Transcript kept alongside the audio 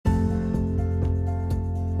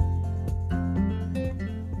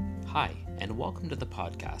Hi, and welcome to the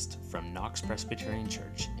podcast from Knox Presbyterian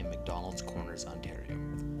Church in McDonald's Corners, Ontario.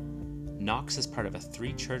 Knox is part of a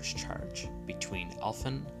three-church charge between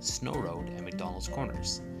Elphin, Snow Road, and McDonald's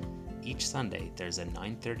Corners. Each Sunday, there's a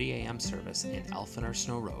 9:30 a.m. service in Elphin or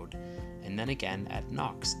Snow Road, and then again at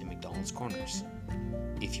Knox in McDonald's Corners.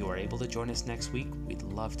 If you are able to join us next week, we'd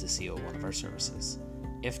love to see you at one of our services.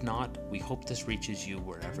 If not, we hope this reaches you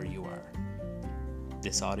wherever you are.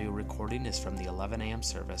 This audio recording is from the 11 a.m.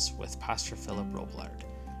 service with Pastor Philip Robillard.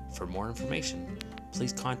 For more information,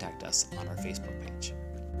 please contact us on our Facebook page.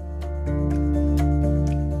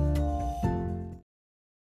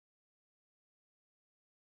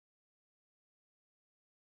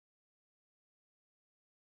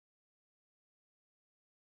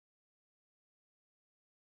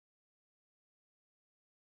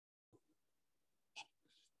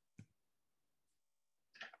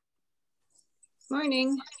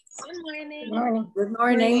 Morning. Good morning. Good morning. Good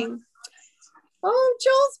morning. Oh,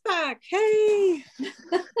 Joel's back. Hey.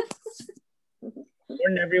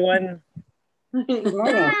 Morning, everyone. Good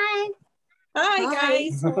morning. Hi. Hi,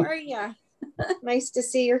 guys. How are you? Nice to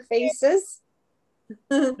see your faces.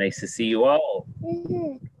 Nice to see you all.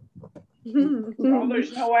 Well,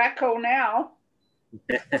 there's no echo now.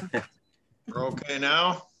 We're okay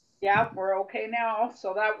now? Yeah, we're okay now.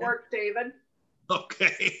 So that worked, David.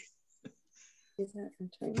 Okay.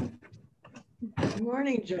 Good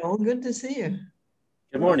morning, Joel. Good to see you.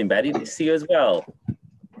 Good morning, Betty. Nice to see you as well.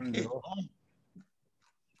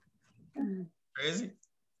 Crazy.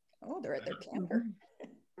 Oh, they're at their camper.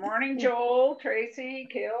 Morning, Joel, Tracy,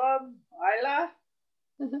 Caleb, Isla.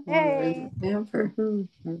 Hey. Camper. Good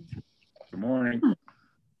morning.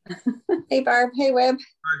 Hey, Barb. Hey, Webb.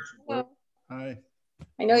 Hi.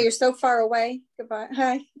 I know you're so far away. Goodbye.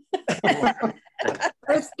 Hi.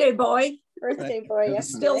 Birthday boy. Birthday boy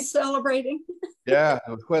yesterday. Still celebrating. Yeah, it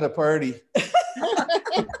was quite a party.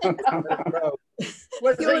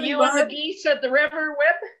 Was You it and you and the Barb? geese at the river,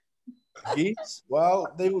 Whip? Geese? Well,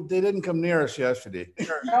 they didn't come near us yesterday.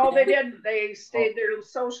 No, they didn't. They stayed their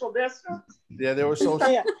social distance. Yeah, they were so.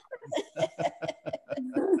 Yeah.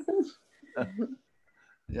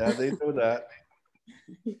 Yeah, they do that.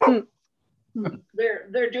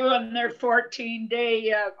 They're doing their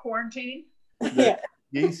 14-day quarantine. Yeah.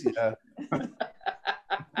 Geese, yeah.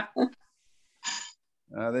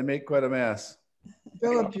 They make quite a mess.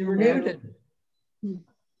 Philip, you're muted.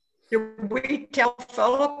 Did we tell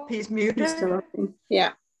Philip he's muted?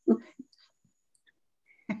 Yeah.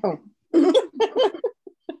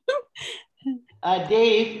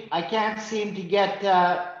 Dave, I can't seem to get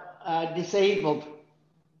disabled.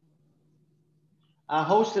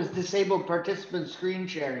 Host has disabled participant screen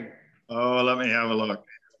sharing. Oh, let me have a look.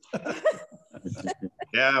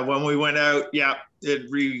 Yeah, when we went out, yeah,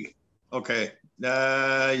 okay.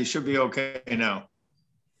 You should be okay now.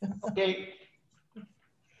 Okay.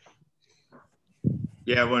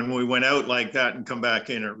 Yeah, when we went out like that and come back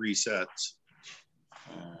in, it resets.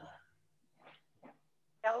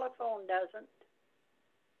 Telephone doesn't.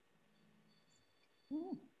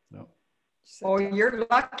 No. Oh, you're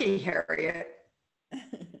lucky, Harriet.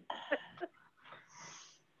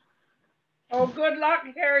 Oh, good luck,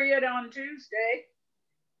 Harriet, on Tuesday.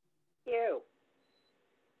 You.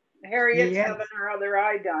 Harriet's Yeah. having her other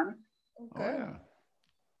eye done. Oh, yeah.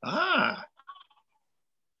 Ah,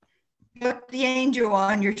 Put the angel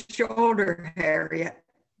on your shoulder, Harriet.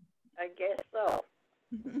 I guess so.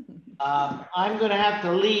 I'm going to have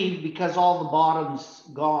to leave because all the bottom's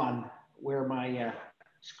gone where my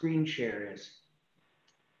screen share is.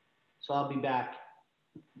 So I'll be back.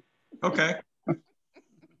 okay.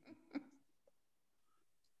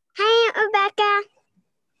 Hi, Rebecca.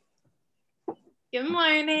 Good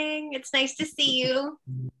morning. It's nice to see you.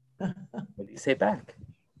 What do you say back?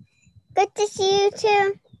 Good to see you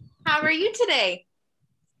too. How are you today?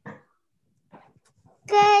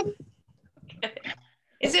 Good.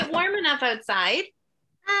 Is it warm enough outside?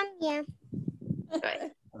 Yeah.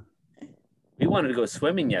 Good. We wanted to go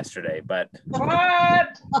swimming yesterday, but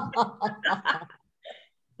What?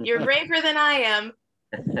 You're braver than I am.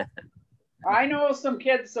 I know some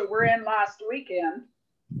kids that were in last weekend.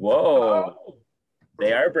 whoa,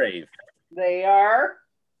 they are brave. They are.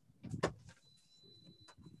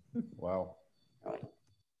 Wow.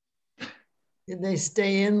 Did they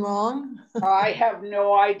stay in long? I have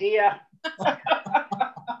no idea.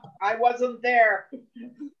 I wasn't there. It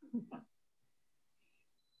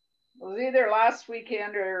was either last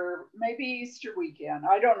weekend or maybe Easter weekend.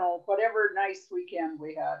 I don't know, whatever nice weekend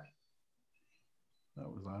we had. That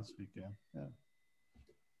was last weekend. Yeah.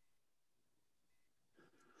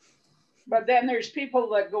 But then there's people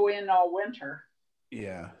that go in all winter.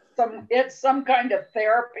 Yeah. it's some kind of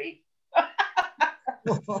therapy.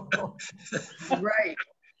 Right.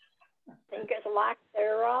 Think it's lack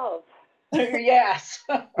thereof. Yes.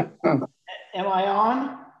 Am I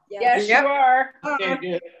on? Yes, Yep. you are. Okay,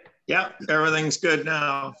 good. Yeah, everything's good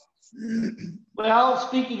now. Well,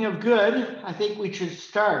 speaking of good, I think we should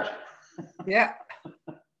start. Yeah.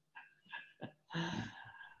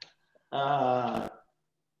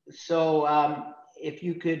 So if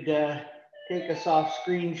you could take us off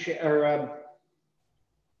screen share,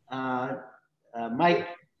 or Mike,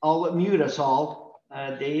 I'll mute us all,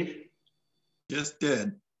 Dave. Just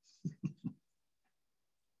did.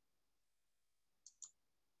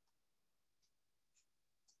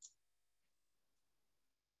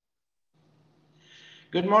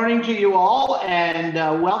 Good morning to you all, and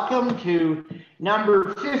welcome to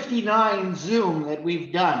number 59 Zoom that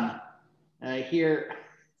we've done here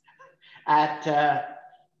at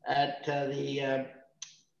the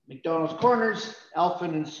McDonald's Corners,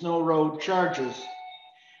 Elfin and Snow Road Chargers.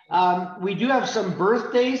 We do have some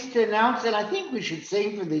birthdays to announce, and I think we should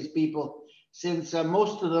sing for these people since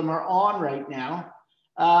most of them are on right now.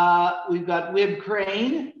 We've got Wib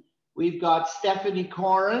Crane, we've got Stephanie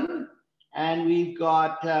Corin, and we've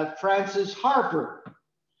got Francis Harper.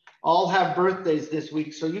 All have birthdays this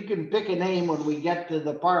week, so you can pick a name when we get to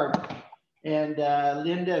the part. And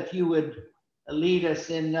Linda, if you would lead us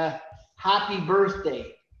in happy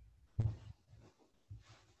birthday.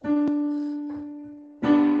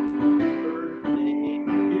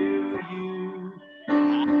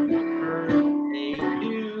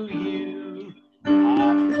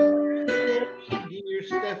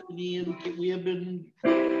 Stephanie and we have been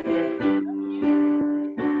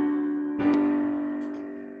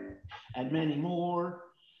and many more.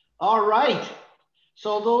 All right,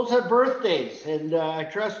 so those are birthdays, and I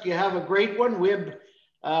trust you have a great one. Wib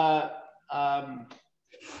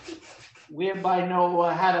I know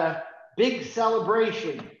had a big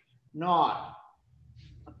celebration. Not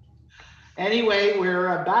anyway,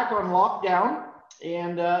 we're back on lockdown,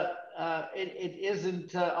 and it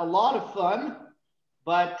isn't a lot of fun,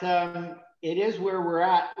 but it is where we're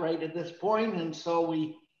at right at this point, and so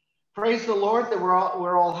we praise the Lord that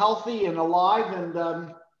we're all healthy and alive,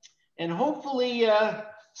 and hopefully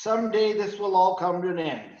someday this will all come to an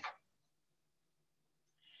end.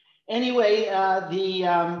 Anyway,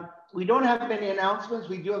 we don't have many announcements.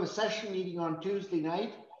 We do have a session meeting on Tuesday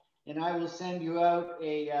night, and I will send you out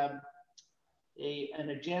an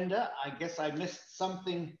agenda. I guess I missed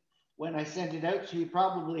something when I sent it out, so you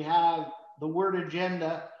probably have the word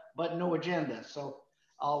agenda, but no agenda. So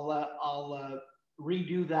I'll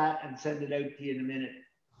redo that and send it out to you in a minute,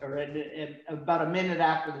 or in about a minute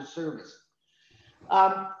after the service.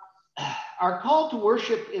 Our call to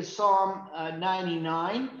worship is Psalm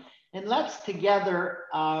 99, and let's together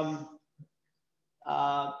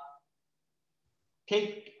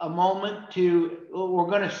take a moment to, we're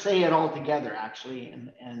going to say it all together actually,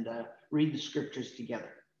 and read the scriptures together.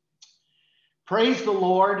 Praise the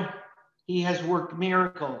Lord, he has worked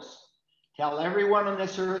miracles. Tell everyone on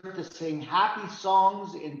this earth to sing happy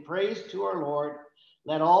songs in praise to our Lord.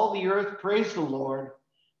 Let all the earth praise the Lord,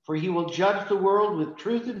 for he will judge the world with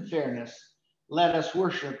truth and fairness. Let us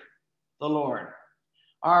worship the Lord.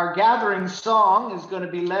 Our gathering song is going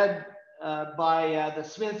to be led by the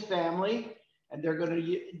Smith family, and they're going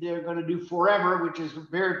to do Forever, which is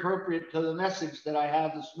very appropriate to the message that I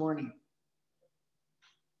have this morning.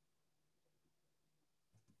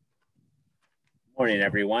 Morning,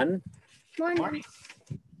 everyone. Morning.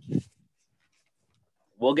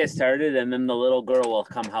 We'll get started, and then the little girl will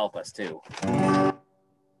come help us too.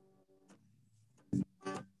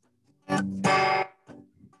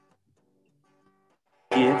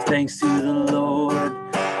 Give thanks to the Lord,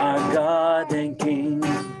 our God and King.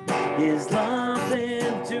 His love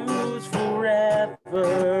endures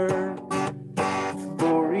forever.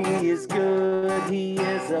 For he is good, he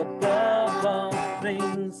is above all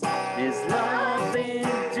things. His love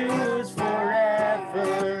endures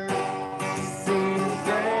forever. Sing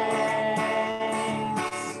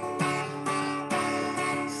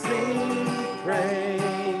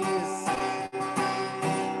praise.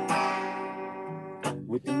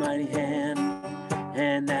 With the mighty hand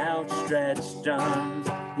and outstretched arms,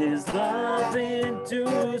 his love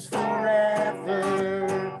endures forever.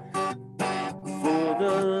 For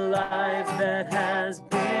the life that has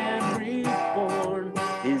been reborn,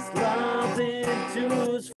 his love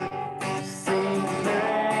endures. Sing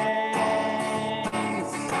praise,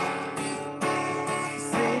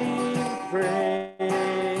 sing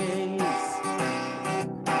praise,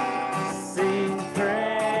 sing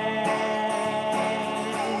praise,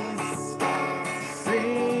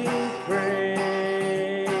 sing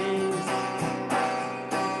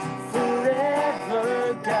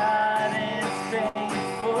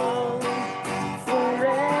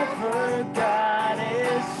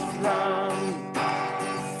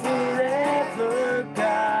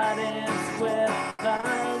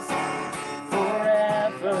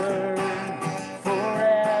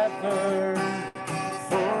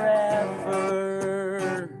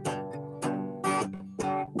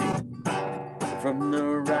From the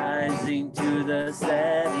rising to the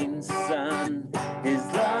setting sun, His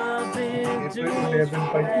love endures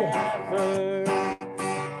forever.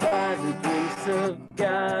 By the grace of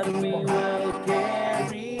God we will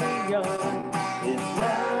carry on. His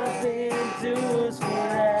love endures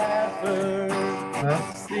forever.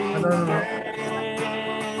 Sing praise,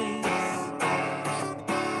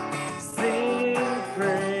 sing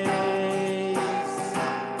praise,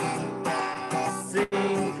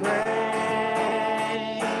 sing praise,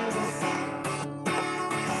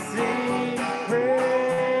 sing praise.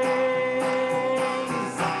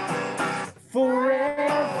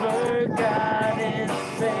 Forever God is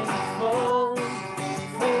faithful,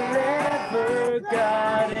 forever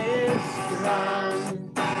God is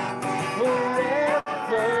strong,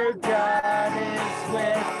 forever God is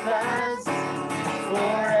with us,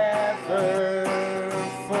 forever,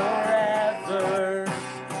 forever,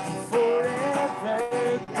 forever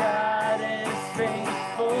God is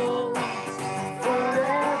faithful,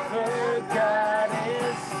 forever God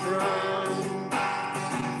is strong,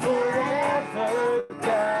 forever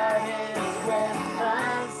God is with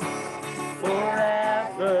us,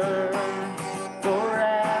 forever,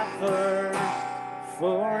 forever,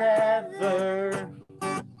 forever.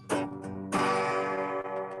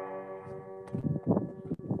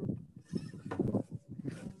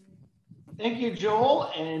 Thank you, Joel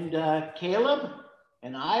and Caleb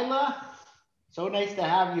and Isla. So nice to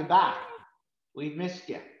have you back. We've missed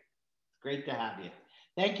you. Great to have you.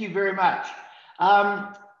 Thank you very much.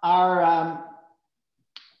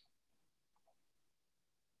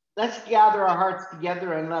 Let's gather our hearts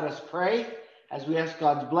together and let us pray as we ask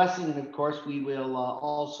God's blessing. And of course, we will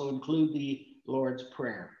also include the Lord's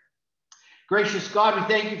Prayer. Gracious God, we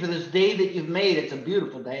thank you for this day that you've made. It's a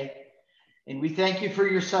beautiful day. And we thank you for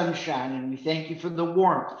your sunshine, and we thank you for the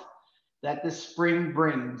warmth that the spring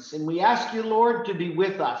brings. And we ask you, Lord, to be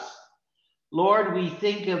with us. Lord, we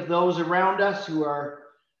think of those around us who are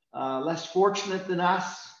less fortunate than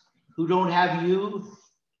us, who don't have you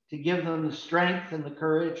to give them the strength and the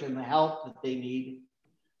courage and the help that they need.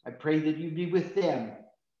 I pray that you be with them.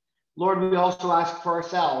 Lord, we also ask for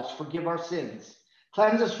ourselves, forgive our sins,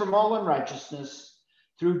 cleanse us from all unrighteousness,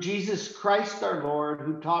 through Jesus Christ our Lord,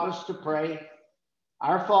 who taught us to pray,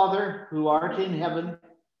 Our Father, who art in heaven,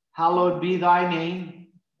 hallowed be thy name.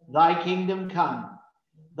 Thy kingdom come.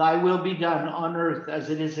 Thy will be done on earth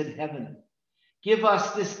as it is in heaven. Give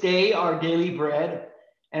us this day our daily bread,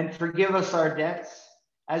 and forgive us our debts,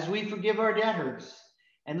 as we forgive our debtors.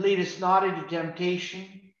 And lead us not into temptation,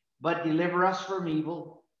 but deliver us from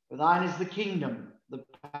evil. For thine is the kingdom, the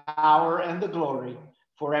power, and the glory,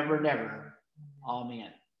 forever and ever.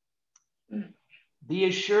 Amen. Be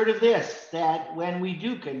assured of this, that when we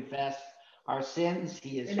do confess our sins,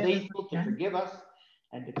 he is faithful to forgive us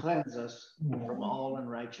and to cleanse us from all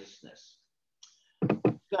unrighteousness. I'm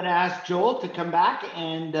going to ask Joel to come back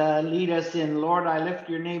and lead us in Lord, I lift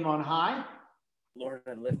your name on high. Lord,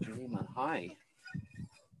 I lift your name on high.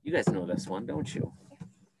 You guys know this one, don't you?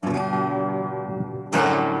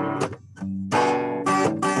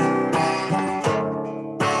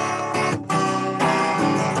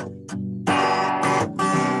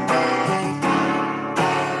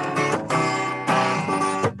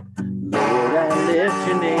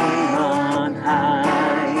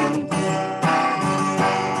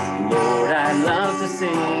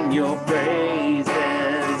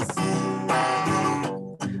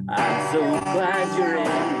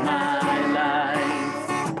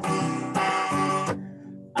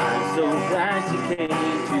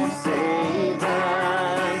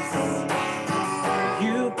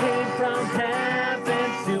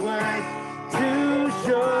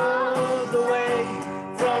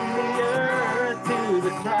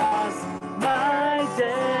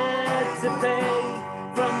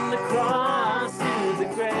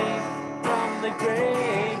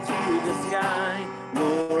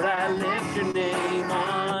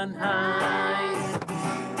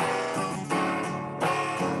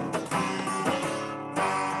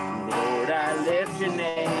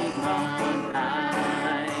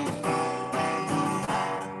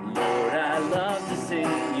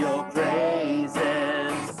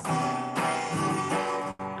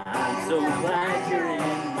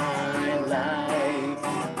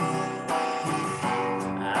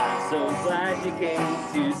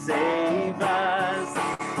 To save us,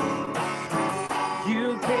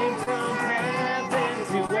 you came from heaven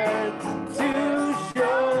to earth to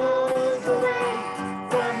show the way,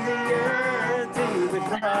 from the earth to the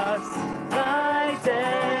cross. My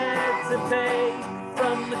debt to pay,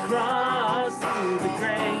 from the cross to the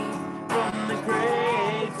grave, from the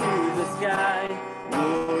grave to the sky.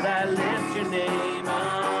 Lord, I lift your name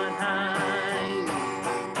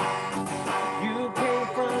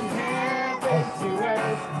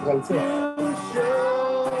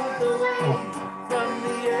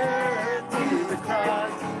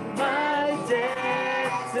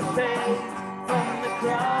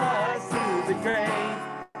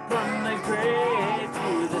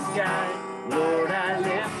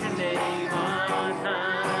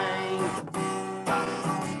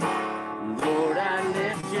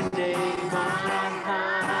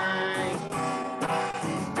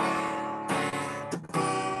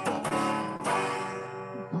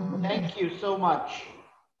much.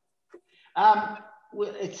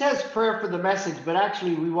 It says prayer for the message, but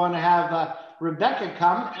actually we want to have Rebecca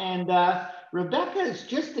come. And Rebecca has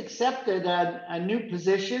just accepted a new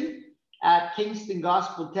position at Kingston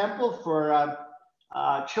Gospel Temple for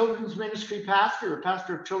children's ministry pastor, or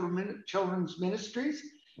pastor of children's ministries.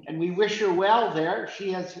 And we wish her well there.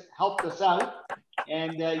 She has helped us out.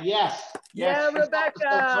 And yes. Yeah, she's helped us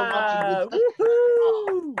out so much.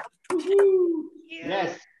 Rebecca! Woohoo!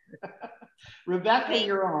 Yes. Rebecca,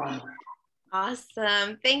 you're on.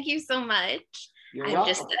 Awesome. Thank you so much. You're I've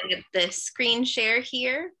welcome. just done the screen share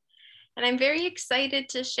here. And I'm very excited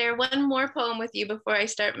to share one more poem with you before I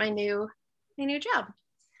start my new job.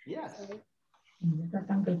 Yes.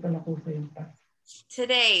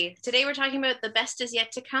 Today we're talking about the best is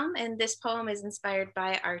yet to come, and this poem is inspired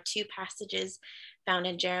by our two passages found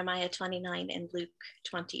in Jeremiah 29 and Luke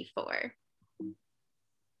 24.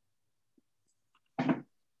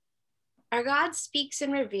 Our God speaks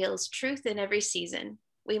and reveals truth in every season.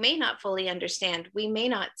 We may not fully understand, we may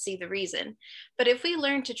not see the reason, but if we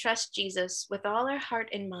learn to trust Jesus with all our heart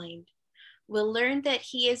and mind, we'll learn that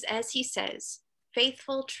he is as he says,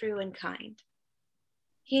 faithful, true, and kind.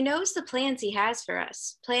 He knows the plans he has for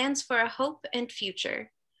us, plans for a hope and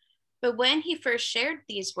future. But when he first shared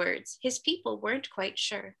these words, his people weren't quite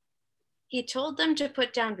sure. He told them to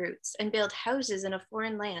put down roots and build houses in a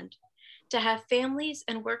foreign land, to have families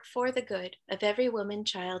and work for the good of every woman,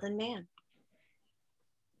 child, and man.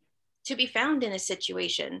 To be found in a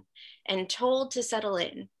situation and told to settle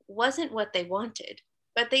in wasn't what they wanted,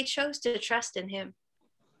 but they chose to trust in him.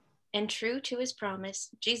 And true to his promise,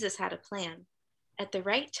 Jesus had a plan. At the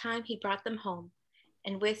right time, he brought them home,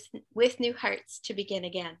 and with new hearts to begin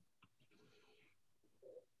again.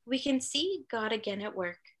 We can see God again at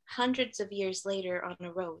work, hundreds of years later on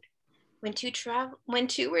a road. When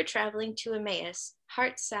two were traveling to Emmaus,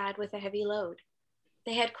 hearts sad with a heavy load.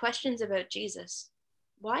 They had questions about Jesus.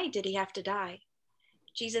 Why did he have to die?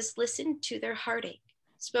 Jesus listened to their heartache,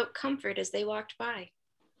 spoke comfort as they walked by.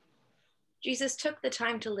 Jesus took the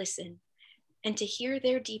time to listen and to hear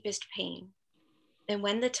their deepest pain. And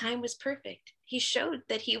when the time was perfect, he showed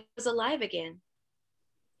that he was alive again.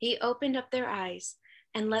 He opened up their eyes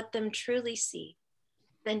and let them truly see,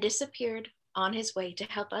 then disappeared on his way to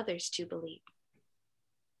help others to believe.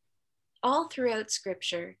 All throughout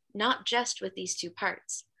Scripture, not just with these two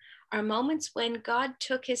parts, are moments when God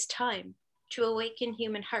took his time to awaken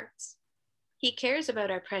human hearts. He cares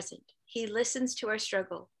about our present. He listens to our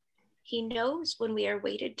struggle. He knows when we are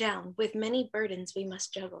weighted down with many burdens we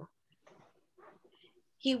must juggle.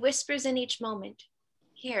 He whispers in each moment,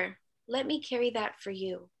 "Here, let me carry that for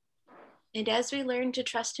you." And as we learn to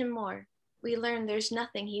trust him more, we learn there's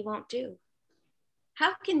nothing he won't do.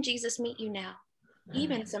 How can Jesus meet you now,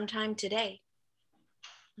 even sometime today?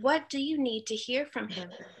 What do you need to hear from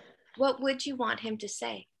him? What would you want him to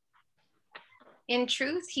say? In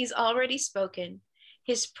truth, he's already spoken.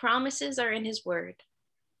 His promises are in his word.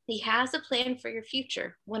 He has a plan for your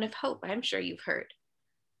future, one of hope, I'm sure you've heard.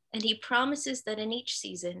 And he promises that in each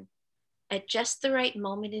season, at just the right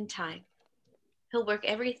moment in time, he'll work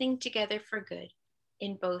everything together for good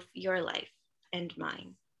in both your life and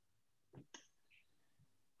mine.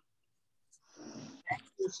 Thank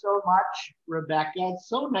you so much, Rebecca. It's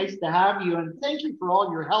so nice to have you, and thank you for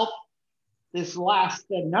all your help this last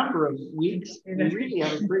number of weeks. We really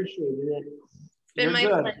have appreciated it. It's been my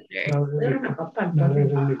pleasure.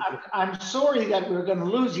 I'm sorry that we're going to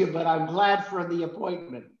lose you, but I'm glad for the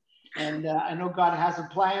appointment. And I know God has a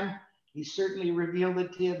plan. He certainly revealed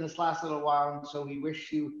it to you this last little while, and so we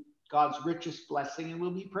wish you God's richest blessing, and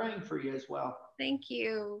we'll be praying for you as well. Thank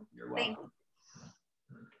you. You're welcome.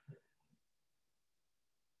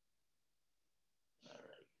 All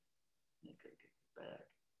right. I think I get back.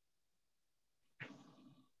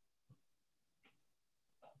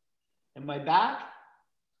 Am I back?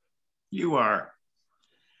 You are.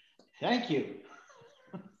 Thank you.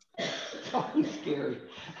 It's always scary.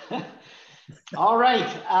 All right.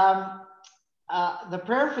 The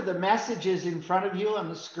prayer for the message is in front of you on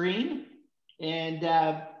the screen. And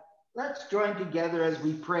let's join together as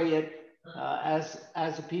we pray it as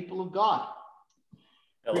a people of God.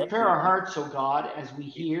 Prepare our hearts, O God, as we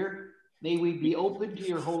hear. May we be open to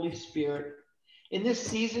your Holy Spirit. In this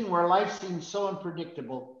season where life seems so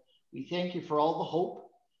unpredictable, we thank you for all the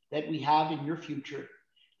hope that we have in your future.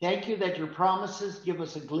 Thank you that your promises give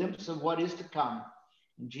us a glimpse of what is to come.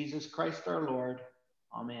 In Jesus Christ our Lord.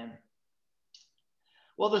 Amen.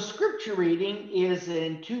 Well, the scripture reading is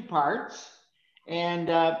in two parts. And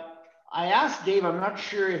I asked Dave, I'm not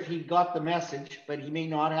sure if he got the message, but he may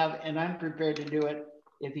not have, and I'm prepared to do it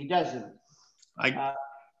if he doesn't.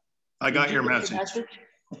 I got your get the message.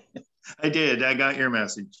 I did. I got your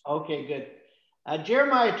message. Okay, good.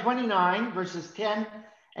 Jeremiah 29, verses 10,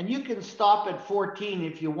 and you can stop at 14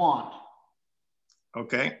 if you want.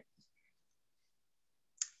 Okay.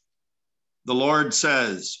 The Lord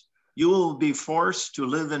says, you will be forced to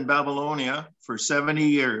live in Babylonia for 70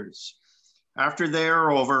 years. After they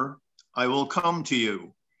are over, I will come to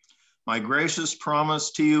you. My gracious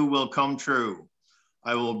promise to you will come true.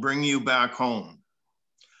 I will bring you back home.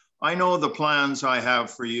 I know the plans I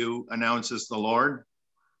have for you, announces the Lord.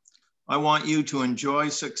 I want you to enjoy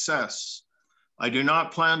success. I do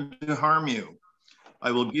not plan to harm you.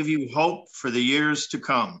 I will give you hope for the years to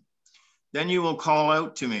come. Then you will call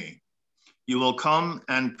out to me. You will come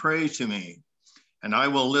and pray to me, and I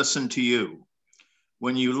will listen to you.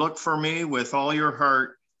 When you look for me with all your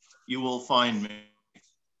heart, you will find me.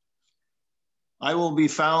 I will be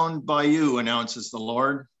found by you, announces the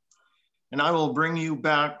Lord, and I will bring you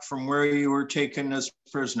back from where you were taken as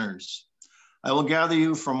prisoners. I will gather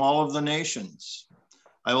you from all of the nations.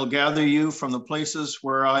 I will gather you from the places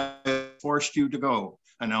where I forced you to go,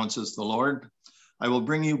 announces the Lord. I will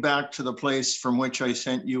bring you back to the place from which I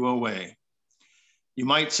sent you away. You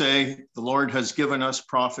might say, the Lord has given us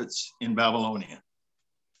prophets in Babylonia.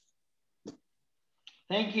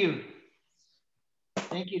 Thank you.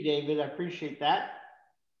 Thank you, David. I appreciate that.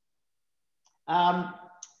 And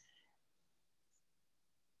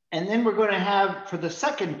then we're going to have, for the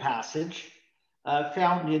second passage,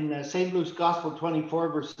 found in St. Luke's Gospel 24,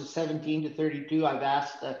 verses 17 to 32, I've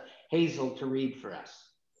asked Hazel to read for us.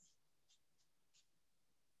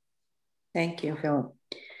 Thank you, Philip.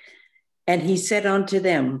 And he said unto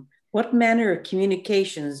them, what manner of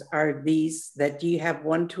communications are these that ye have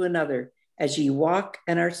one to another, as ye walk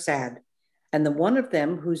and are sad? And the one of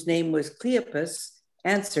them, whose name was Cleopas,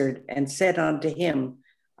 answered and said unto him,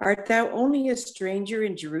 art thou only a stranger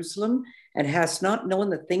in Jerusalem, and hast not known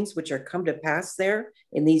the things which are come to pass there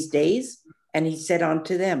in these days? And he said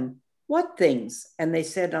unto them, what things? And they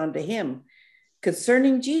said unto him,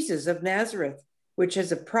 concerning Jesus of Nazareth, which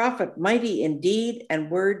is a prophet mighty in deed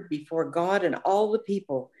and word before God and all the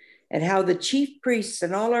people, and how the chief priests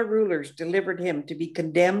and all our rulers delivered him to be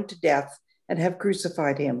condemned to death and have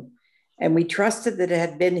crucified him. And we trusted that it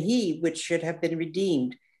had been he which should have been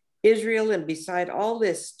redeemed Israel, and beside all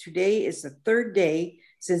this, today is the third day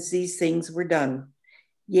since these things were done.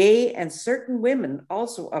 Yea, and certain women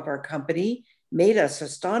also of our company made us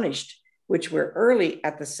astonished, which were early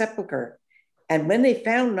at the sepulchre. And when they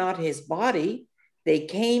found not his body, they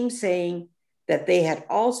came saying that they had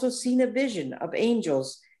also seen a vision of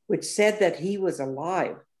angels, which said that he was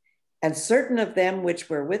alive. And certain of them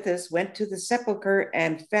which were with us went to the sepulchre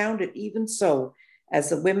and found it even so,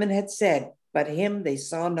 as the women had said, but him they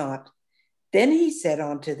saw not. Then he said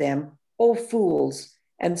unto them, O fools,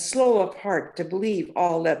 and slow of heart to believe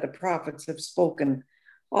all that the prophets have spoken.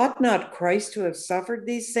 Ought not Christ to have suffered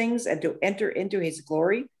these things and to enter into his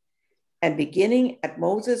glory? And beginning at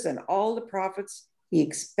Moses and all the prophets, he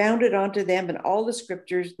expounded unto them in all the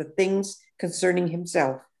scriptures the things concerning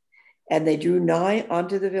himself. And they drew nigh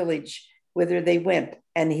unto the village whither they went,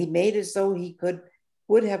 and he made as though he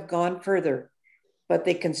would have gone further. But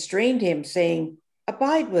they constrained him, saying,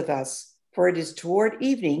 abide with us, for it is toward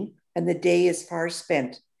evening, and the day is far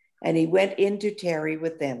spent. And he went in to tarry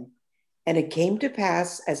with them. And it came to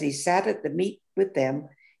pass, as he sat at the meat with them,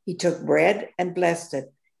 he took bread and blessed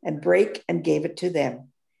it, and brake and gave it to them.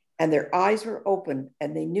 And their eyes were opened,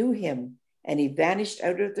 and they knew him, and he vanished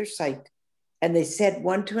out of their sight. And they said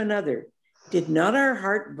one to another, did not our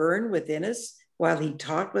heart burn within us while he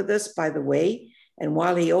talked with us by the way, and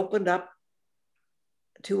while he opened up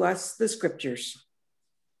to us the scriptures?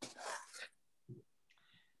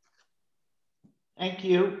 Thank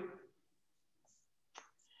you.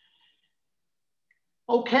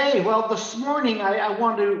 Okay, well, this morning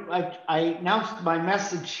I announced my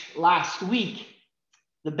message last week.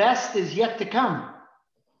 The best is yet to come.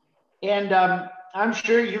 And I'm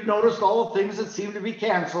sure you've noticed all the things that seem to be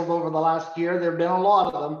canceled over the last year. There have been a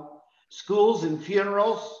lot of them. Schools and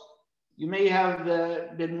funerals. You may have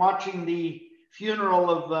been watching the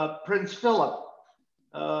funeral of Prince Philip.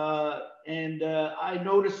 And I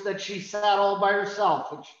noticed that she sat all by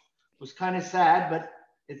herself, which was kind of sad, but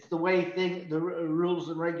it's the way the rules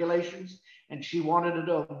and regulations, and she wanted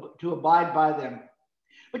to abide by them.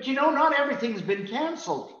 But you know, not everything's been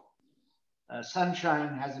canceled.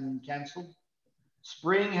 Sunshine hasn't been canceled.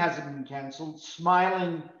 Spring hasn't been canceled.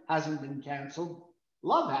 Smiling hasn't been canceled.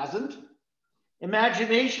 Love hasn't.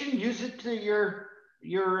 Imagination, use it to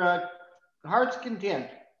your heart's content.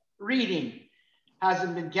 Reading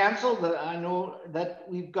hasn't been canceled. I know that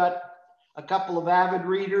we've got a couple of avid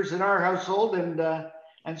readers in our household,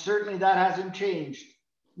 and certainly that hasn't changed.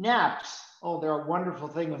 Naps. Oh, they're a wonderful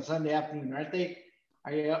thing on Sunday afternoon, aren't they?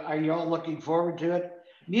 Are you all looking forward to it?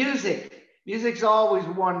 Music. Music's always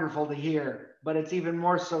wonderful to hear, but it's even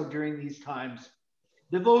more so during these times.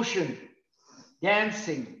 Devotion,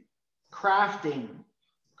 dancing, crafting,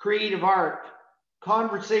 creative art,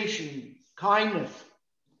 conversation, kindness.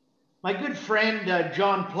 My good friend,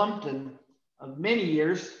 John Plumpton, of many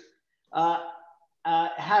years,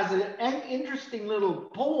 has an interesting little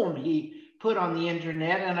poem he put on the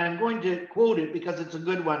internet, and I'm going to quote it because it's a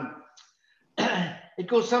good one. It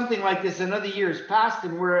goes something like this: another year has passed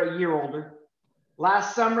and we're a year older.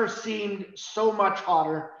 Last summer seemed so much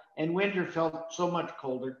hotter and winter felt so much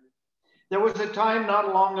colder. There was a time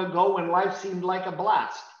not long ago when life seemed like a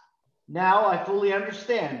blast. Now I fully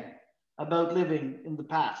understand about living in the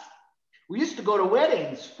past. We used to go to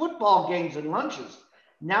weddings, football games, and lunches.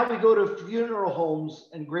 Now we go to funeral homes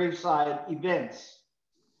and graveside events.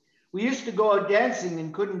 We used to go out dancing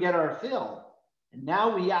and couldn't get our fill. And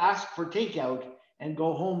now we ask for takeout and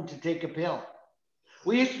go home to take a pill.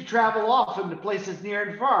 We used to travel often to places near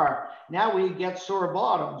and far. Now we get sore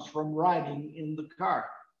bottoms from riding in the car.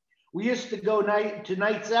 We used to go to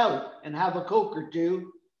nights out and have a Coke or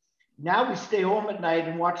two. Now we stay home at night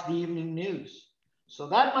and watch the evening news. So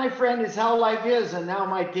that, my friend, is how life is. And now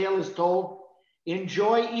my tale is told.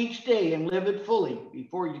 Enjoy each day and live it fully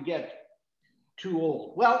before you get too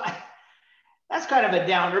old. Well, that's kind of a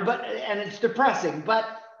downer, and it's depressing, but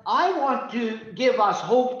I want to give us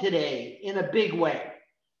hope today in a big way,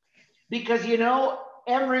 because, you know,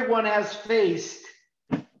 everyone has faced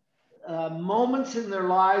moments in their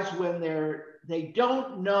lives when they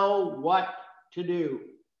don't know what to do.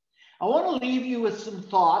 I want to leave you with some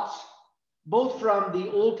thoughts, both from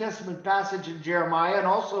the Old Testament passage in Jeremiah and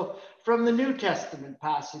also from the New Testament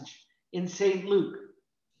passage in St. Luke.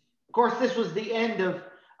 Of course, this was the end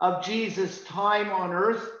of Jesus' time on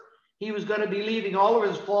earth. He was going to be leaving all of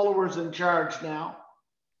his followers in charge now.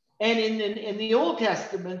 And in the Old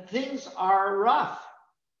Testament, things are rough.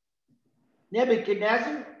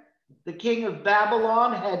 Nebuchadnezzar, the king of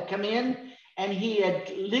Babylon, had come in and he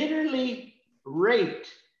had literally raped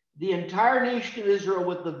the entire nation of Israel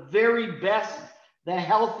with the very best, the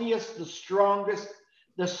healthiest, the strongest,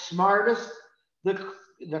 the smartest,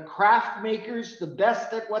 the craft makers, the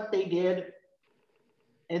best at what they did.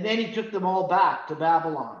 And then he took them all back to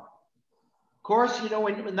Babylon. Of course, you know,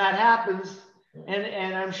 when that happens,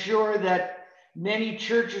 and I'm sure that many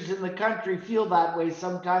churches in the country feel that way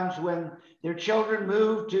sometimes when their children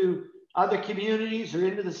move to other communities or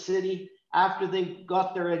into the city after they've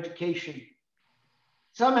got their education.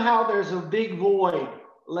 Somehow there's a big void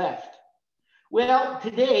left. Well,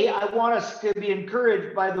 today I want us to be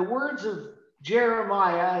encouraged by the words of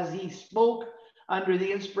Jeremiah as he spoke under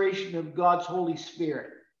the inspiration of God's Holy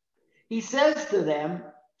Spirit. He says to them,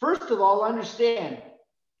 first of all, understand,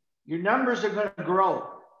 your numbers are going to grow.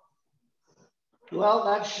 Well,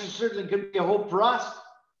 that certainly could be a hope for us.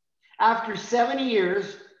 After 70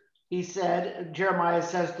 years, he said, Jeremiah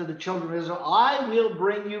says to the children of Israel, I will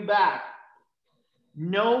bring you back.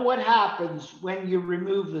 Know what happens when you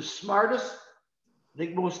remove the smartest,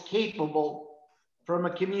 the most capable from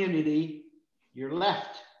a community. You're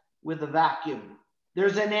left with a vacuum.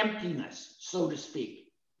 There's an emptiness, so to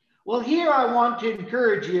speak. Well, here I want to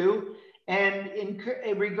encourage you and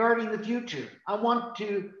regarding the future. I want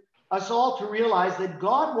us all to realize that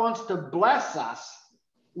God wants to bless us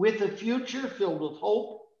with a future filled with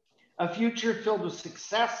hope, a future filled with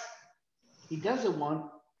success. He doesn't want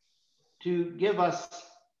to give us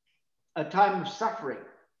a time of suffering.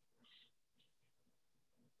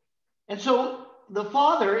 And so the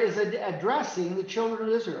Father is addressing the children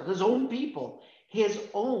of Israel, his own people, his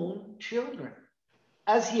own children,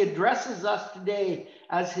 as he addresses us today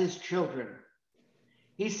as his children.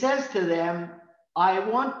 He says to them, I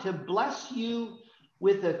want to bless you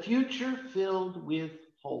with a future filled with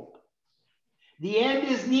hope. The end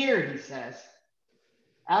is near, he says.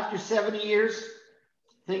 After 70 years,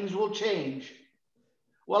 things will change.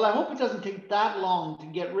 Well, I hope it doesn't take that long to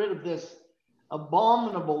get rid of this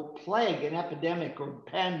abominable plague, an epidemic or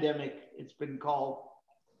pandemic, it's been called.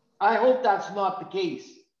 I hope that's not the case.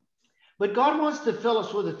 But God wants to fill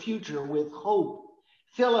us with a future, with hope,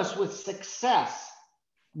 fill us with success,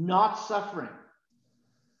 not suffering.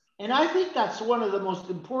 And I think that's one of the most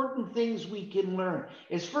important things we can learn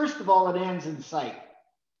is, first of all, it ends in sight.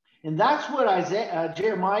 And that's what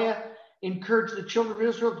Jeremiah encouraged the children of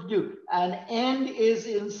Israel to do. An end is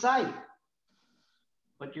in sight.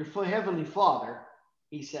 But your heavenly Father,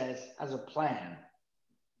 he says, has a plan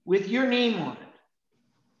with your name on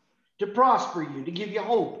it to prosper you, to give you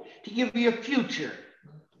hope, to give you a future.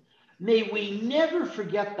 May we never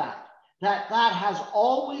forget that has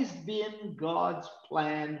always been God's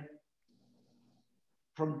plan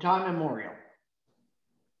from time immemorial.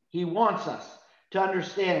 He wants us to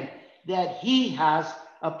understand that he has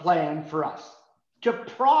a plan for us, to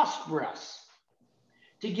prosper us,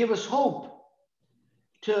 to give us hope,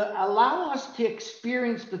 to allow us to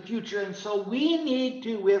experience the future. And so we need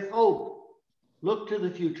to, with hope, look to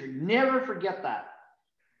the future. Never forget that.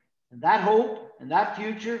 And that hope and that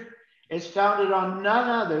future is founded on none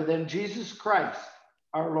other than Jesus Christ,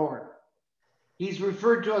 our Lord. He's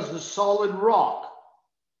referred to as the solid rock.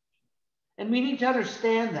 And we need to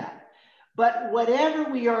understand that. But whatever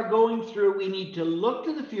we are going through, we need to look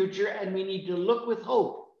to the future and we need to look with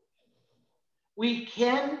hope. We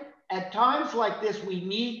can, at times like this, we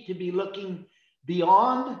need to be looking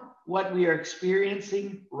beyond what we are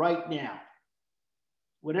experiencing right now.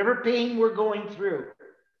 Whatever pain we're going through,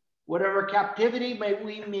 whatever captivity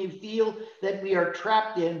we may feel that we are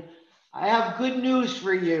trapped in, I have good news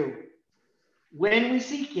for you. When we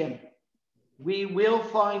seek him, we will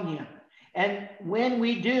find him. And when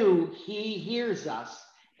we do, he hears us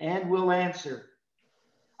and will answer.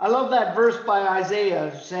 I love that verse by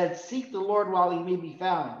Isaiah who said, seek the Lord while he may be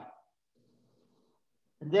found.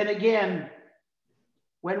 And then again,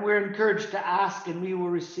 when we're encouraged to ask and we will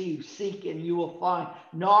receive, seek and you will find,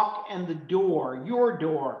 knock and the door, your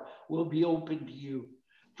door, will be open to you.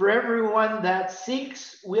 For everyone that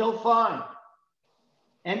seeks will find.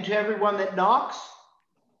 And to everyone that knocks,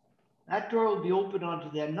 that door will be open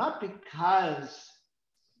unto them, not because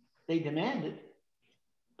they demand it,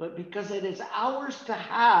 but because it is ours to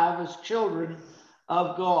have as children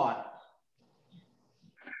of God.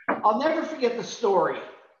 I'll never forget the story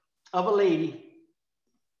of a lady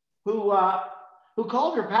who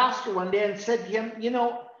called her pastor one day and said to him, you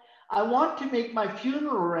know, I want to make my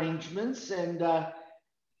funeral arrangements and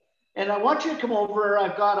I want you to come over.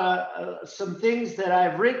 I've got some things that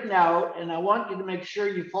I've written out and I want you to make sure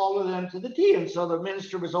you follow them to the T. And so the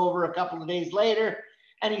minister was over a couple of days later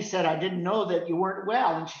and he said, I didn't know that you weren't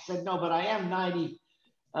well. And she said, no, but I am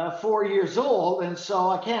 94 years old. And so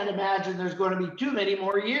I can't imagine there's going to be too many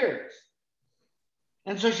more years.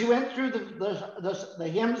 And so she went through the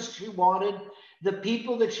hymns she wanted, the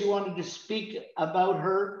people that she wanted to speak about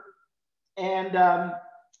her, and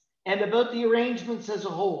about the arrangements as a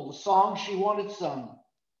whole, the songs she wanted sung.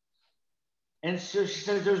 And so she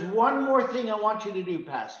says, there's one more thing I want you to do,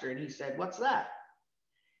 Pastor. And he said, what's that?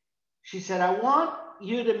 She said, I want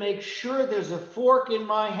you to make sure there's a fork in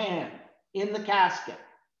my hand in the casket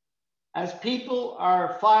as people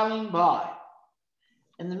are filing by.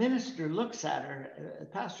 And the minister looks at her, the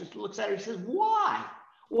pastor looks at her and says, why?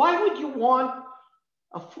 Why would you want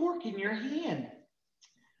a fork in your hand?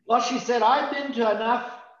 Well, she said, I've been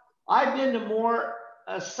to more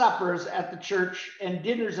suppers at the church and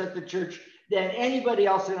dinners at the church than anybody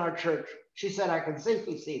else in our church. She said, I can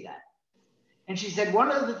safely say that. And she said,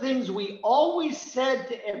 one of the things we always said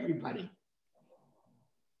to everybody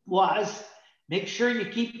was, make sure you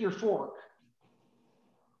keep your fork,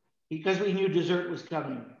 because we knew dessert was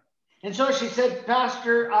coming. And so she said,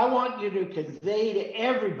 Pastor, I want you to convey to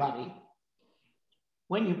everybody,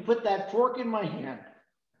 when you put that fork in my hand,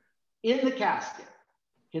 in the casket,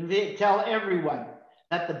 tell everyone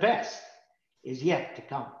that the best is yet to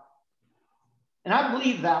come. And I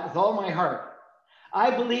believe that with all my heart. I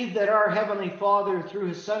believe that our Heavenly Father, through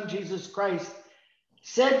his Son, Jesus Christ,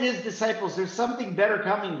 said to his disciples, there's something better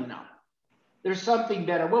coming now. There's something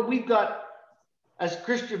better. Well, we've got, as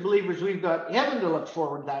Christian believers, we've got heaven to look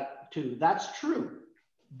forward to. That's true.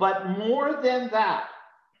 But more than that,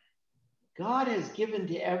 God has given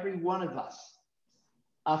to every one of us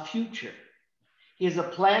a future. He has a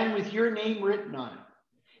plan with your name written on it.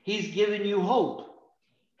 He's given you hope.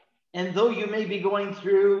 And though you may be going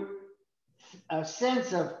through a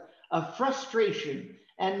sense of frustration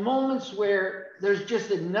and moments where there's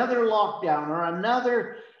just another lockdown or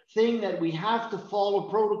another thing that we have to follow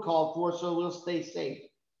protocol for so we'll stay safe,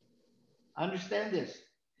 understand this.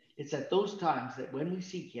 It's at those times that when we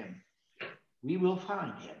seek him, we will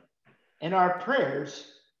find him. And our prayers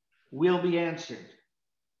will be answered.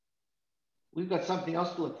 We've got something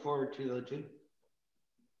else to look forward to, though, too.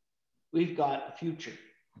 We've got a future.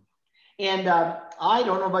 And I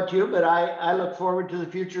don't know about you, but I look forward to the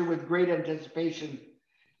future with great anticipation,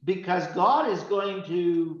 because God is going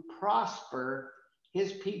to prosper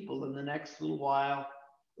his people in the next little while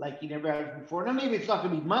like he never has before. Now, maybe it's not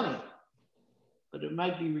going to be money, but it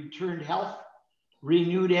might be returned health,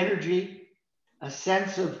 renewed energy, a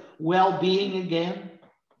sense of well-being again.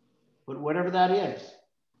 But whatever that is,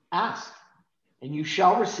 Ask, and you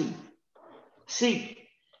shall receive. Seek,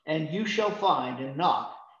 and you shall find, and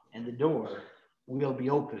knock, and the door will be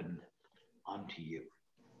opened unto you.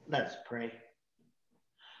 Let's pray.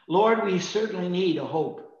 Lord, we certainly need a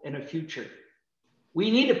hope and a future. We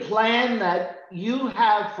need a plan that you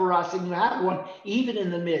have for us, and you have one even in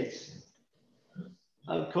the midst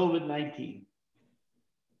of COVID-19.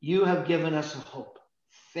 You have given us a hope.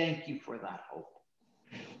 Thank you for that hope.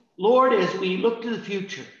 Lord, as we look to the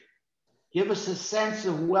future, give us a sense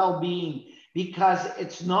of well-being, because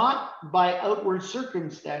it's not by outward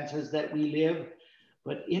circumstances that we live,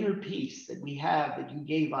 but inner peace that we have that you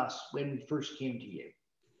gave us when we first came to you.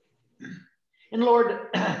 And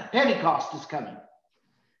Lord, Pentecost is coming.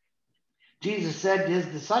 Jesus said to his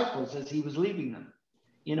disciples as he was leaving them,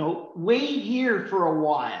 you know, wait here for a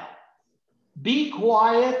while. Be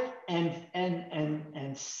quiet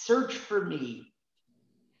and search for me.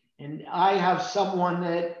 And I have someone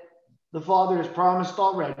that the Father has promised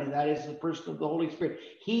already. That is the person of the Holy Spirit.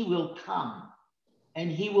 He will come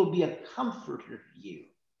and he will be a comforter to you.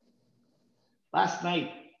 Last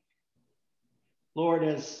night, Lord,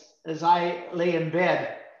 as I lay in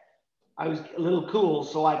bed, I was a little cool,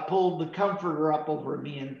 so I pulled the comforter up over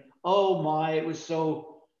me, and oh my, it was such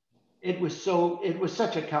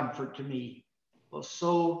a comfort to me. Well,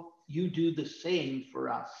 so you do the same for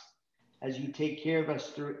us as you take care of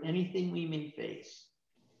us through anything we may face.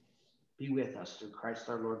 Be with us through Christ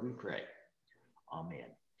our Lord, we pray. Amen.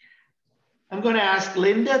 I'm going to ask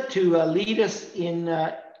Linda to lead us in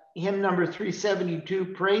hymn number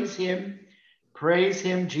 372, Praise Him,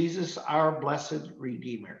 Jesus, our blessed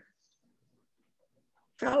Redeemer.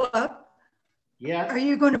 Philip? Yes? Are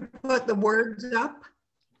you going to put the words up?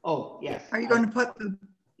 Oh, yes. Are you going to put them?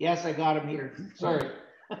 Yes, I got them here. Sorry.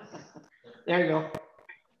 There you go.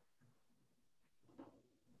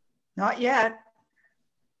 Not yet.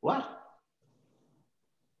 What?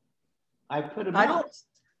 I put them I up. don't.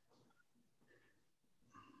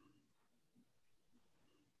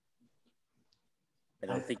 I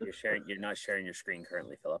don't think you're not sharing your screen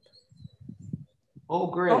currently, Philip. Oh,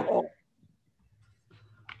 great. Uh-oh.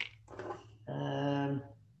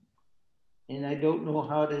 And I don't know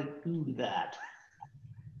how to do that.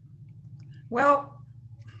 Well,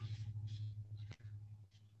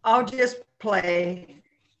 I'll just play.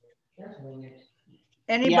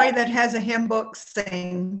 Anybody that has a hymn book,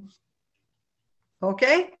 sing.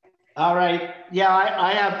 Okay? All right. Yeah,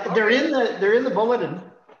 I have. They're in the bulletin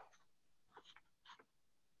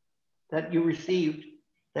that you received,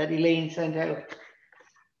 that Elaine sent out.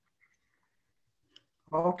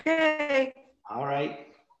 Okay. All right.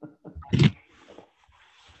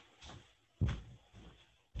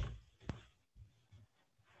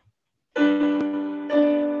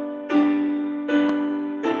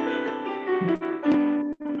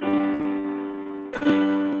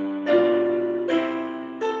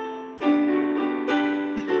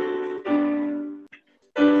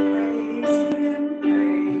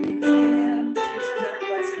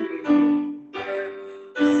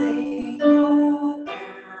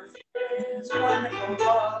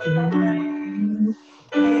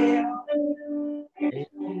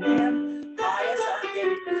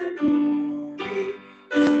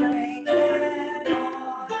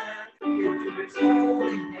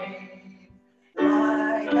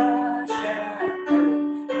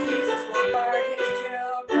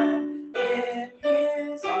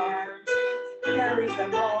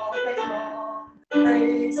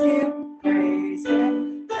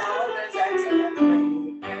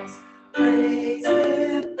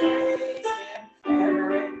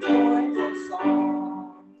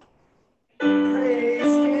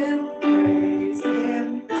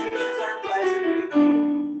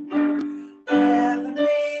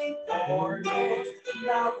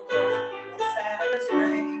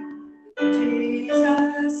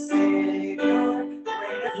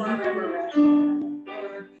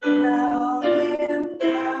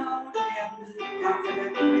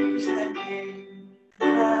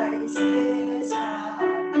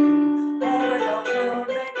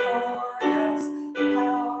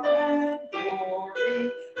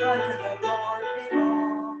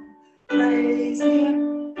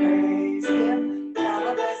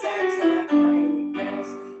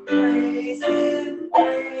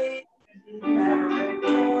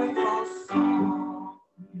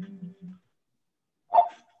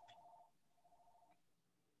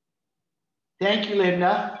 Thank you,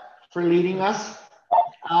 Linda, for leading us.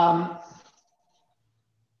 At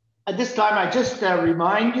this time, I just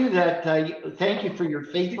remind you that thank you for your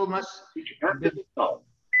faithfulness. Oh,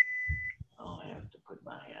 I have to put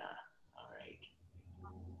my, all right.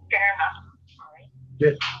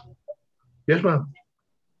 Yes, yes, ma'am.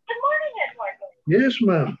 Good morning, Eduardo. Yes,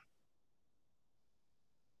 ma'am.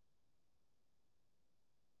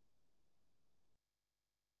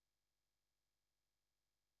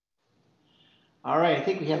 All right, I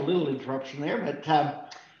think we had a little interruption there, but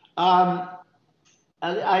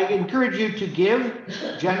I encourage you to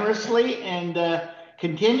give generously and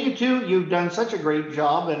continue to. You've done such a great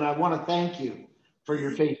job, and I want to thank you for your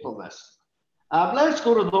faithfulness. Let us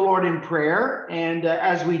go to the Lord in prayer, and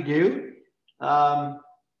as we do,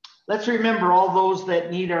 let's remember all those that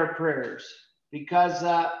need our prayers, because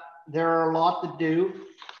there are a lot to do,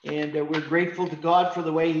 and we're grateful to God for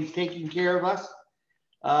the way He's taking care of us.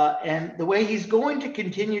 And the way He's going to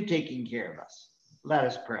continue taking care of us. Let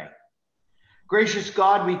us pray. Gracious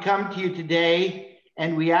God, we come to you today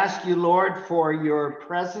and we ask you, Lord, for your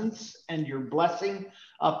presence and your blessing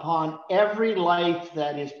upon every life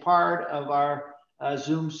that is part of our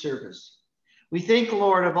Zoom service. We think,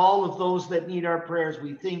 Lord, of all of those that need our prayers.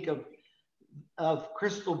 We think of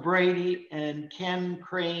Crystal Brady and Ken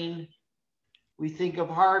Crane. We think of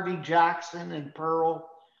Harvey Jackson and Pearl.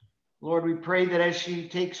 Lord, we pray that as she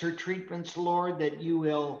takes her treatments, Lord, that you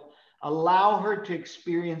will allow her to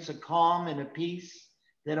experience a calm and a peace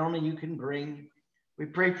that only you can bring. We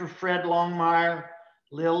pray for Fred Longmire,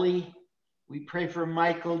 Lily. We pray for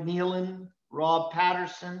Michael Nealon, Rob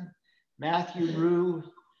Patterson, Matthew Rue.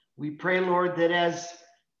 We pray, Lord, that as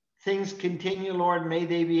things continue, Lord, may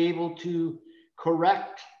they be able to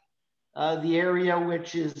correct the area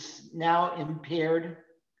which is now impaired.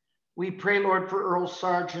 We pray, Lord, for Earl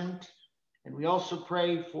Sargent, and we also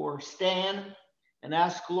pray for Stan and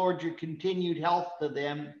ask, Lord, your continued health to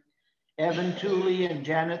them, Evan Tooley and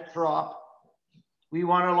Janet Throp. We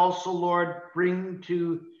want to also, Lord, bring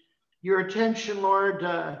to your attention, Lord,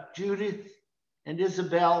 Judith and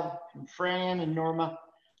Isabel and Fran and Norma,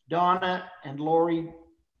 Donna and Lori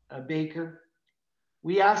Baker.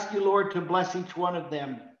 We ask you, Lord, to bless each one of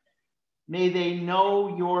them. May they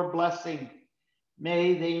know your blessing.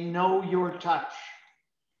 May they know your touch.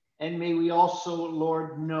 And may we also,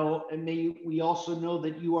 Lord, know, and may we also know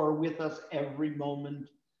that you are with us every moment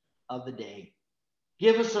of the day.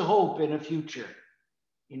 Give us a hope and a future.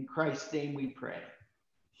 In Christ's name we pray.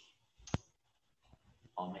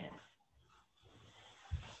 Amen.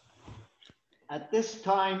 At this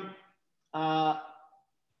time,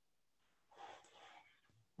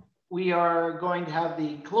 we are going to have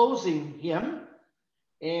the closing hymn.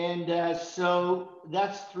 And so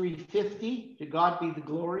that's 350, To God Be the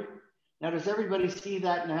Glory. Now, does everybody see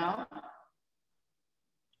that now?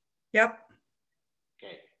 Yep.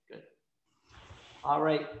 Okay, good. All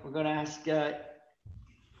right, we're going to ask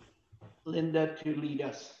Linda to lead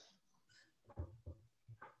us.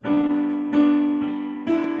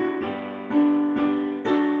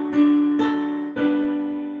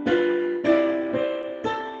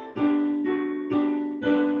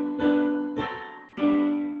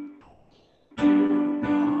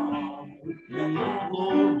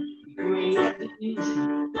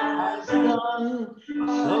 Has done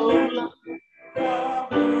so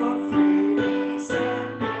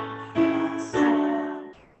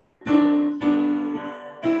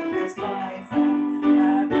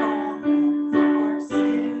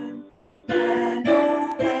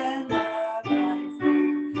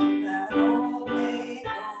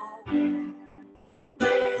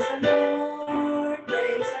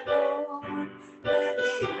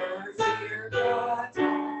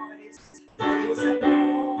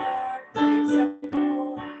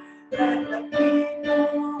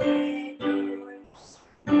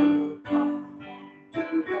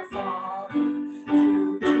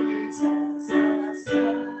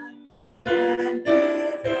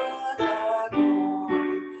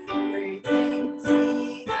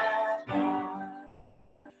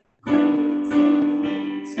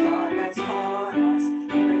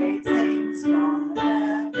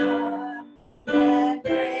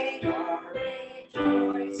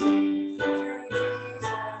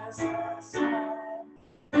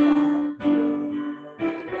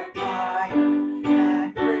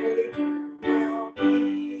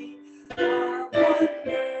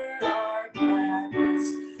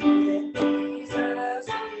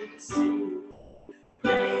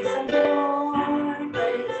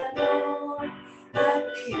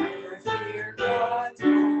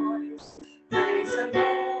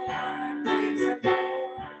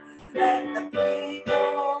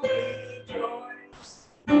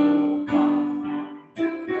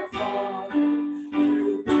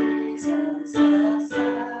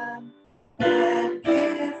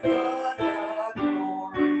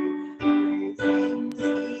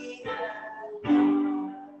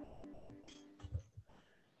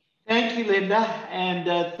you, Linda, and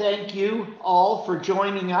thank you all for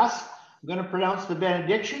joining us. I'm going to pronounce the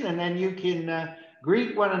benediction, and then you can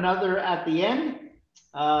greet one another at the end.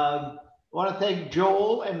 I want to thank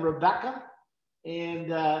Joel and Rebecca,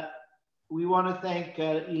 and we want to thank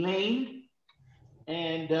Elaine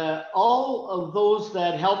and all of those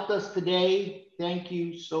that helped us today. Thank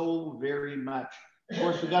you so very much. Of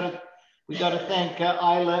course, we got to thank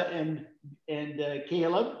Isla and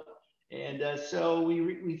Caleb. And so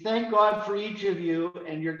we thank God for each of you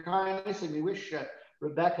and your kindness, and we wish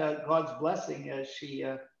Rebecca God's blessing as she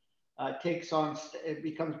takes on,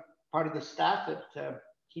 becomes part of the staff at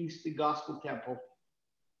Kingston Gospel Temple.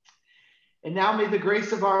 And now may the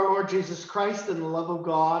grace of our Lord Jesus Christ and the love of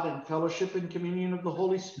God and fellowship and communion of the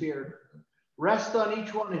Holy Spirit rest on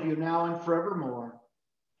each one of you now and forevermore.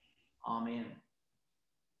 Amen.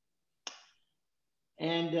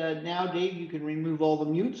 And now, Dave, you can remove all the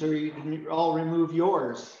mutes, or you can all remove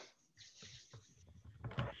yours.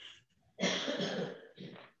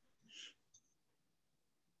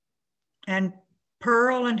 And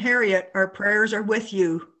Pearl and Harriet, our prayers are with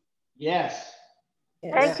you. Yes.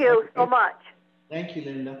 Thank you so much. Thank you,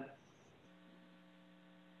 Linda.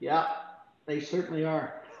 Yeah, they certainly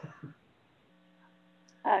are.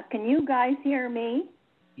 Can you guys hear me?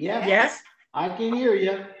 Yes. Yes. I can hear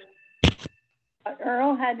you.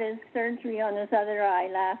 Earl had his surgery on his other eye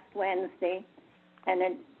last Wednesday, and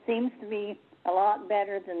it seems to be a lot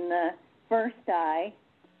better than the first eye.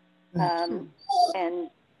 And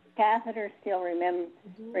catheter still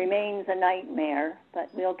remains a nightmare, but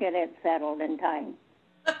we'll get it settled in time.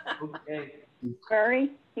 Okay.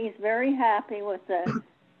 He's very happy with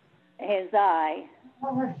his eye.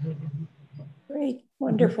 Great.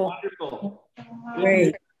 Wonderful. Wonderful.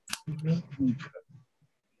 Great.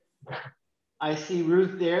 I see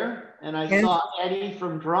Ruth there, and I saw Eddie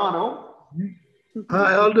from Toronto.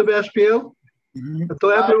 Hi, all the best, Bill.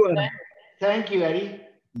 To everyone. Thank you, Eddie.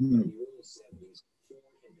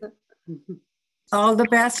 All the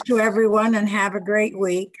best to everyone and have a great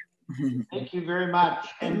week. Thank you very much.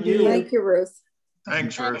 And you. Thank you, Ruth.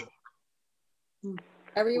 Thanks, Ruth.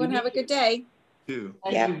 Everyone have a good day. Too.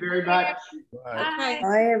 Thank you very much. Okay.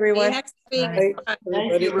 Bye, everyone. See you next week. Bye.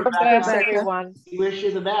 Thank you, God Rebecca. bless everyone. We wish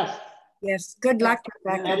you the best. Yes, good luck,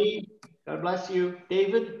 Rebecca. Eddie, God bless you.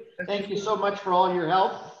 David, thank you so much for all your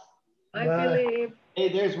help. I believe. Hey,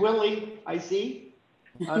 there's Willie, I see.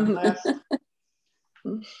 God bless.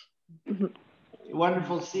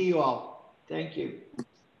 Wonderful to see you all. Thank you.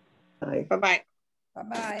 Bye. Bye-bye.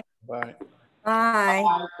 Bye-bye. Bye. Bye.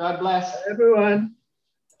 Bye. God bless. Everyone,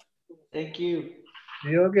 Thank you.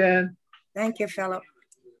 see you again. Thank you, Philip.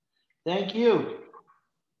 Thank you.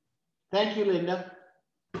 Thank you, Linda.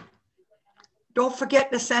 Don't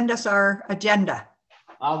forget to send us our agenda.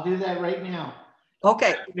 I'll do that right now.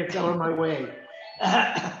 Okay. It's out of my way.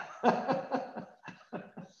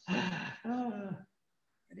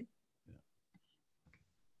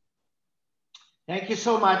 Thank you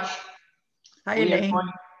so much. Hi, Elaine.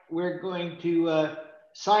 We're going to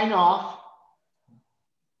sign off.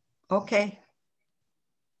 Okay.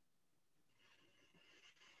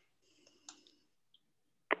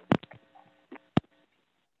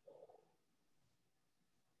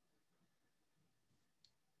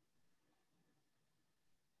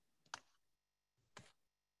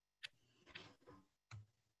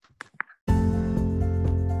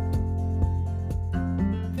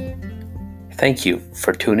 Thank you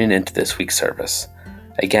for tuning into this week's service.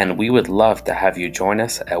 Again, we would love to have you join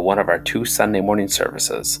us at one of our 2 Sunday morning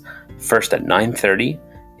services. First at 9:30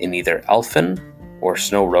 in either Elphin or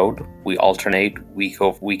Snow Road. We alternate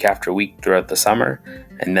week after week throughout the summer,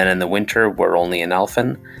 and then in the winter we're only in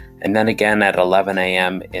Elphin, and then again at 11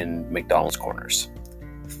 a.m. in McDonald's Corners.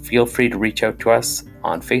 Feel free to reach out to us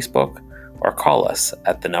on Facebook or call us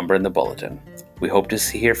at the number in the bulletin. We hope to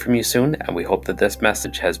hear from you soon, and we hope that this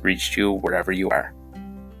message has reached you wherever you are.